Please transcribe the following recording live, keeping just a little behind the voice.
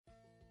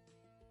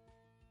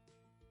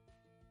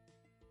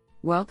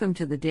Welcome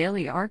to the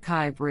Daily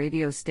Archive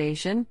radio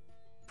station,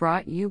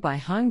 brought you by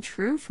Hung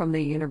Tru from the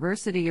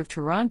University of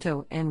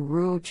Toronto and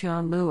Ruo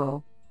Chan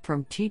Luo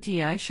from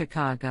TTI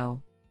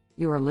Chicago.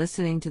 You are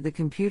listening to the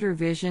Computer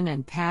Vision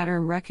and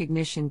Pattern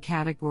Recognition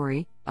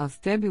category of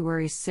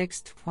February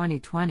 6,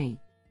 2020.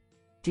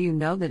 Do you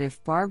know that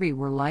if Barbie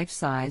were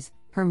life-size,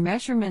 her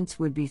measurements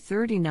would be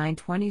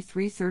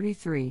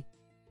 39-23-33?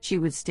 She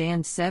would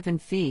stand 7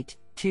 feet,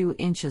 2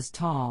 inches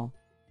tall.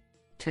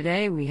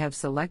 Today we have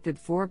selected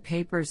 4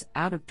 papers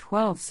out of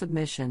 12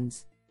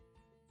 submissions.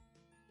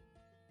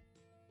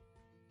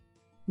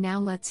 Now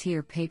let's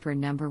hear paper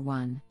number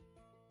 1.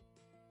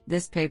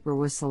 This paper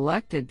was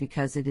selected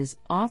because it is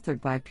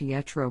authored by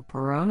Pietro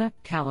Perona,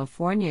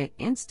 California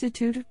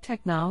Institute of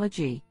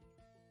Technology.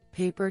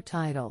 Paper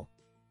title: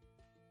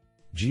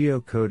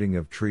 Geocoding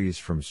of trees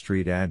from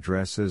street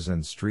addresses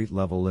and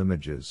street-level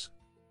images.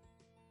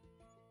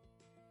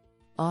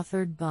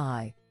 Authored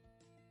by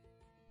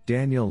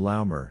Daniel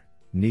Laumer,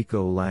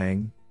 Nico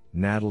Lang,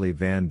 Natalie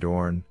Van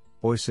Dorn,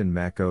 Oysen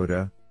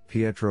Makota,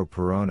 Pietro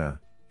Perona,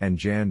 and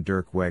Jan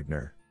Dirk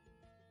Wegner.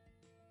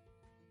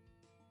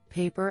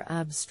 Paper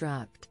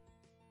abstract: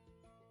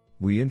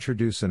 We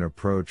introduce an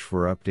approach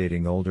for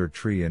updating older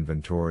tree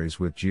inventories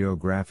with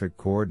geographic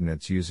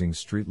coordinates using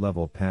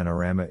street-level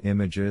panorama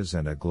images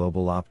and a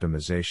global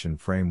optimization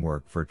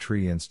framework for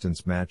tree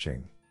instance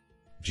matching.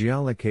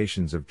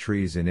 Geolocations of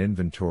trees in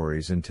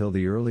inventories until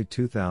the early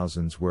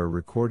 2000s were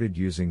recorded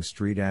using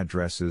street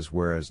addresses,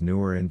 whereas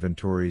newer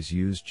inventories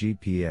use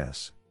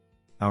GPS.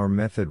 Our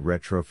method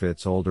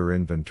retrofits older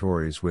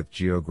inventories with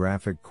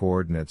geographic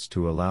coordinates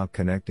to allow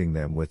connecting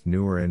them with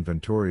newer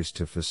inventories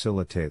to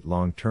facilitate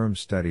long-term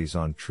studies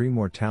on tree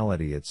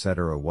mortality,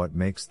 etc. What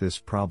makes this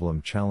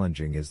problem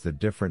challenging is the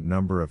different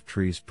number of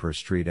trees per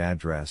street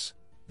address,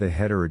 the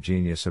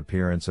heterogeneous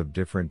appearance of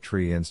different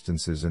tree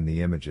instances in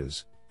the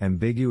images,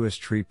 ambiguous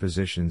tree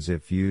positions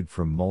if viewed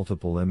from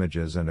multiple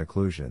images, and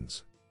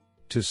occlusions.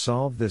 To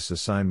solve this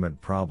assignment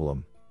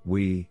problem,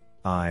 we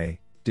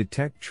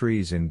detect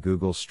trees in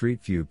Google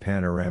Street View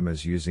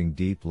panoramas using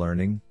deep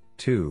learning.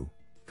 2.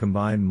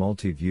 Combine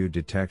multi-view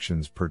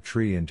detections per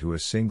tree into a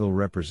single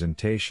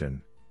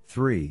representation.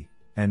 3.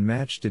 And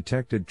match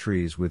detected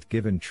trees with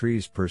given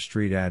trees per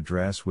street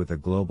address with a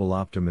global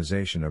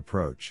optimization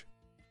approach.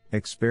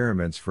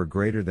 Experiments for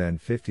greater than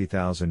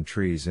 50,000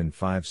 trees in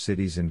 5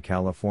 cities in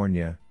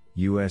California,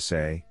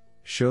 USA,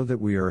 show that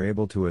we are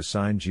able to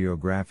assign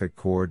geographic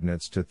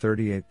coordinates to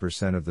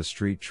 38% of the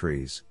street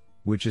trees,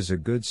 which is a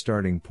good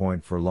starting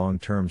point for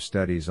long-term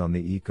studies on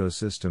the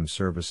ecosystem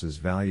services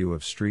value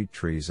of street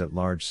trees at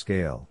large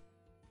scale.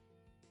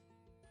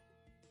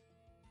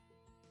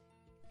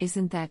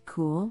 Isn't that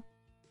cool?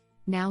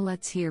 Now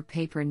let's hear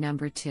paper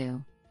number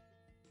 2.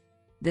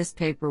 This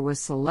paper was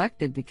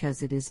selected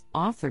because it is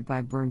authored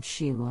by Bernd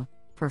Schiele,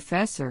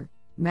 Professor,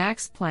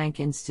 Max Planck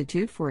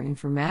Institute for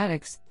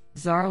Informatics,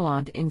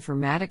 Saarland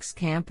Informatics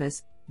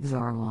Campus,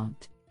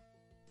 Saarland.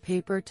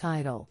 Paper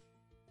title: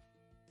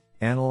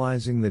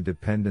 Analyzing the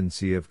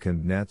dependency of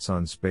ConvNets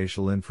on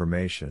spatial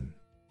information.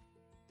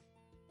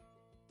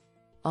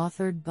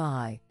 Authored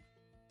by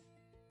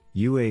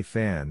Yue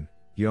Fan,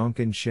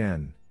 Yongken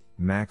Shen,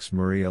 Max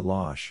Maria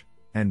Losch,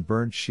 and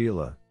Bernd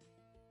Schiele.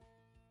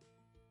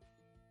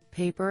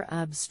 Paper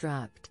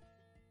abstract: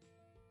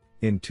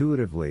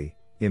 Intuitively,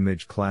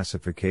 image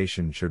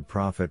classification should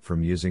profit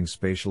from using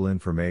spatial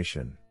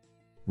information.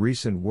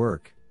 Recent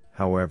work,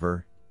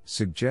 however,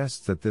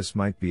 suggests that this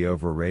might be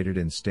overrated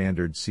in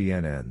standard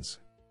CNNs.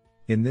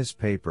 In this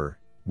paper,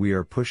 we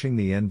are pushing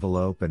the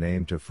envelope and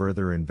aim to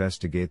further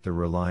investigate the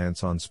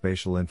reliance on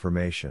spatial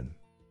information.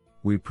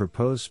 We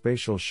propose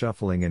spatial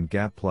shuffling and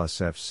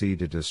GAP+FC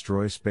to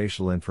destroy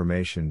spatial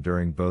information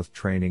during both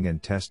training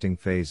and testing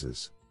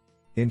phases.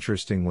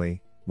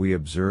 Interestingly, we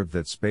observe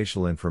that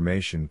spatial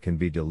information can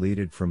be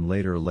deleted from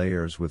later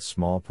layers with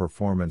small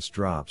performance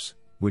drops,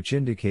 which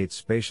indicates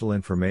spatial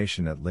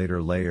information at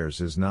later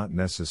layers is not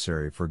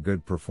necessary for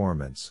good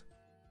performance.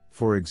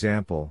 For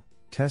example,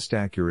 test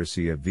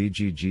accuracy of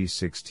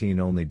VGG16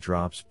 only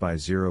drops by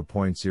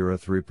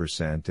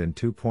 0.03% and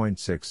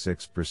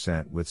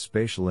 2.66% with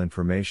spatial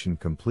information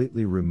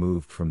completely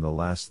removed from the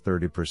last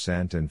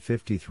 30% and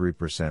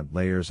 53%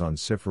 layers on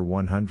CIFAR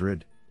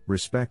 100,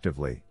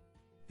 respectively.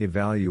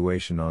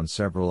 Evaluation on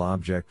several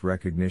object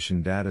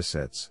recognition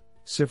datasets,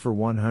 CIFAR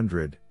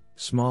 100,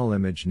 Small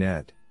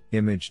ImageNet,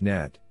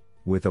 ImageNet,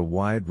 with a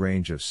wide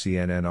range of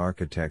CNN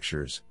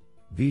architectures,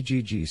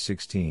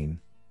 VGG16,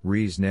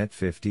 ResNet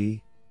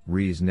 50,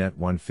 ResNet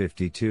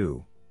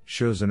 152,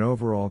 shows an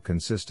overall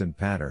consistent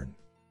pattern.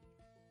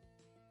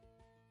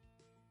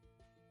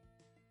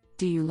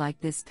 Do you like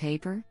this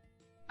paper?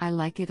 I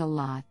like it a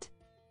lot.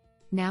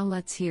 Now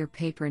let's hear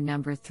paper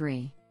number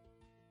 3.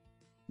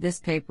 This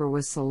paper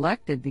was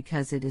selected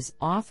because it is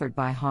authored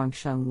by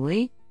Hongsheng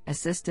Li,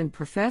 Assistant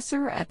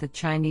Professor at the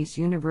Chinese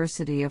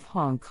University of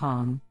Hong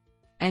Kong,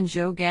 and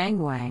Zhougang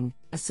Wang,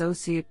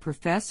 Associate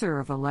Professor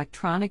of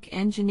Electronic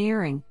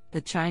Engineering,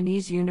 the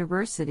Chinese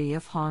University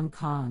of Hong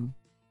Kong.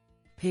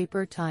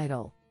 Paper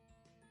title: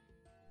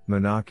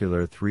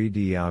 Monocular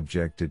 3D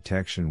object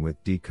detection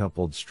with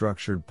decoupled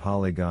structured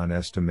polygon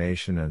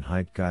estimation and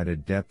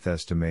height-guided depth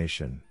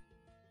estimation.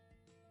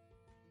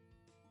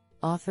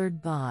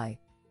 Authored by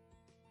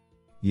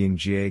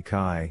Yingjie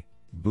Cai,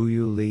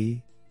 Buyu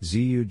Li,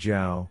 Ziyu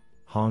Zhao,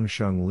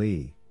 Hongsheng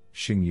Li,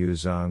 Xingyu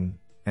Zheng,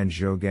 and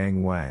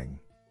Zhougang Wang.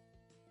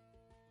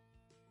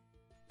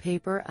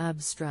 Paper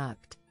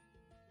abstract.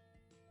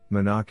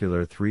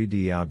 Monocular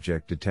 3D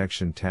object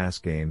detection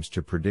task aims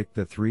to predict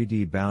the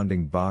 3D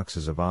bounding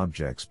boxes of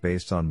objects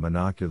based on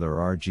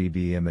monocular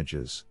RGB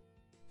images.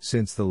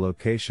 Since the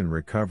location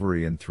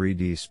recovery in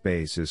 3D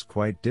space is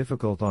quite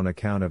difficult on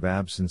account of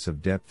absence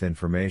of depth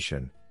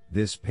information,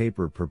 this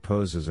paper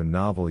proposes a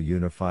novel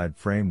unified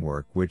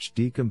framework which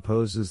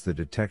decomposes the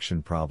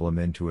detection problem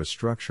into a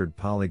structured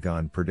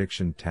polygon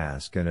prediction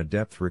task and a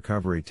depth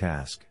recovery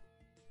task.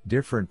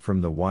 Different from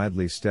the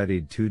widely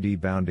studied 2D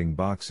bounding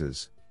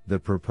boxes, the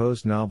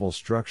proposed novel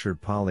structured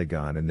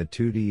polygon in the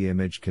 2D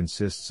image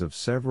consists of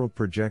several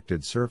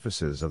projected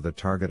surfaces of the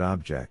target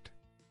object.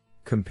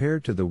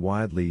 Compared to the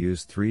widely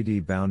used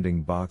 3D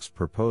bounding box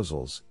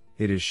proposals,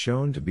 it is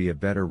shown to be a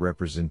better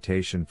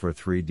representation for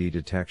 3D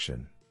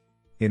detection.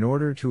 In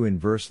order to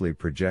inversely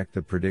project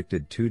the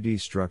predicted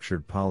 2D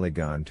structured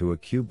polygon to a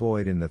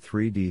cuboid in the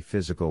 3D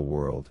physical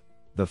world,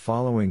 the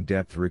following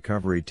depth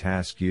recovery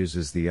task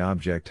uses the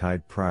object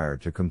height prior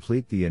to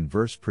complete the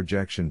inverse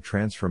projection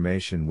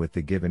transformation with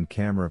the given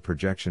camera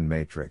projection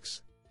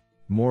matrix.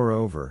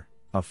 Moreover,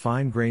 a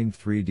fine-grained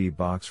 3D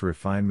box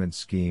refinement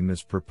scheme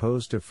is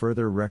proposed to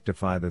further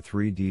rectify the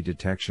 3D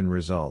detection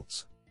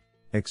results.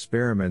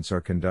 Experiments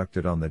are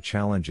conducted on the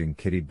challenging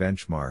KITTI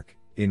benchmark,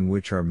 in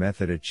which our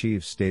method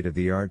achieves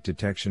state-of-the-art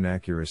detection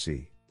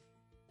accuracy.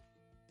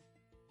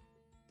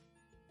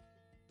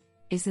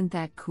 Isn't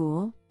that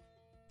cool?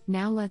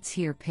 Now let's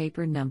hear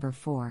paper number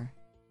 4.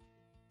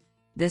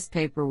 This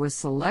paper was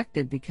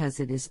selected because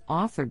it is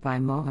authored by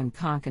Mohan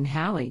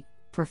Konkanhalli,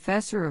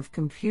 Professor of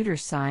Computer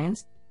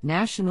Science,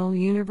 National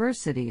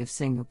University of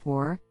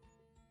Singapore.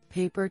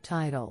 Paper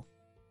title: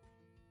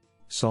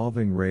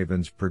 Solving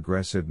Raven's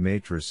Progressive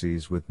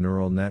Matrices with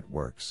Neural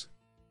Networks.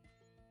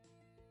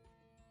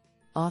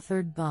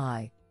 Authored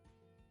by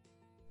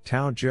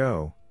Tao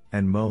Zhou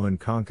and Mohan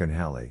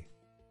Konkanhalli.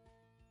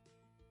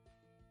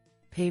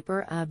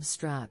 Paper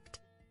abstract.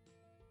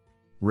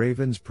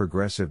 Raven's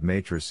progressive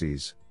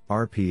matrices,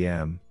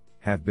 RPM,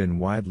 have been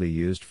widely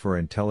used for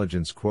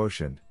intelligence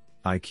quotient,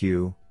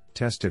 IQ,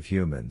 test of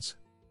humans.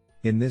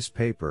 In this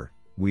paper,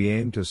 we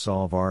aim to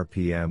solve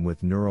RPM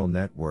with neural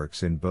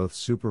networks in both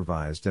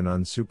supervised and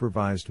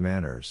unsupervised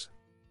manners.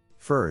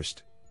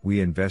 First, we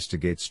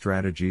investigate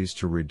strategies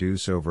to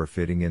reduce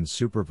overfitting in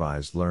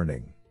supervised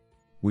learning.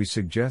 We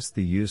suggest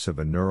the use of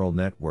a neural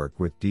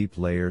network with deep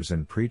layers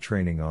and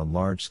pre-training on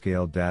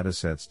large-scale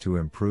datasets to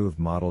improve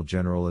model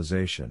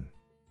generalization.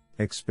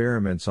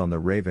 Experiments on the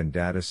Raven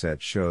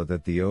dataset show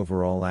that the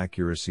overall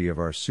accuracy of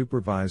our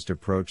supervised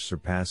approach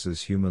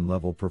surpasses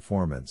human-level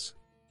performance.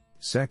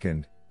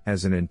 Second,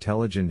 as an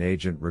intelligent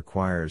agent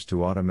requires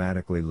to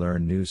automatically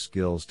learn new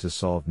skills to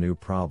solve new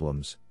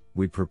problems,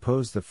 we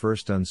propose the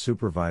first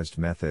unsupervised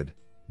method,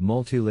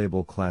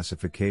 multi-label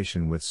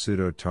classification with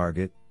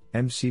pseudo-target,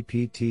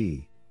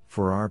 MCPT,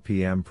 for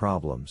RPM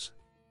problems.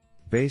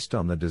 Based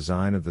on the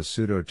design of the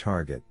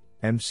pseudo-target,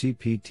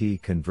 MCPT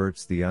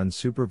converts the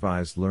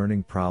unsupervised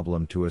learning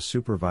problem to a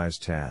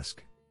supervised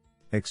task.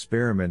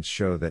 Experiments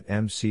show that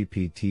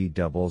MCPT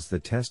doubles the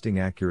testing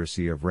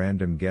accuracy of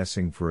random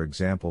guessing, for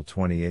example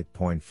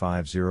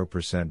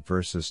 28.50%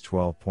 versus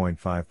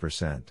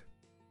 12.5%.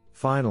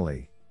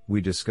 Finally, we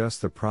discuss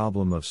the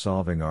problem of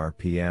solving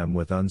RPM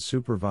with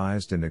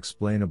unsupervised and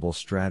explainable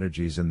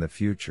strategies in the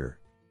future.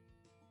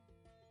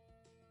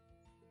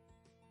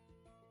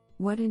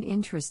 What an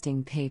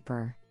interesting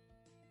paper.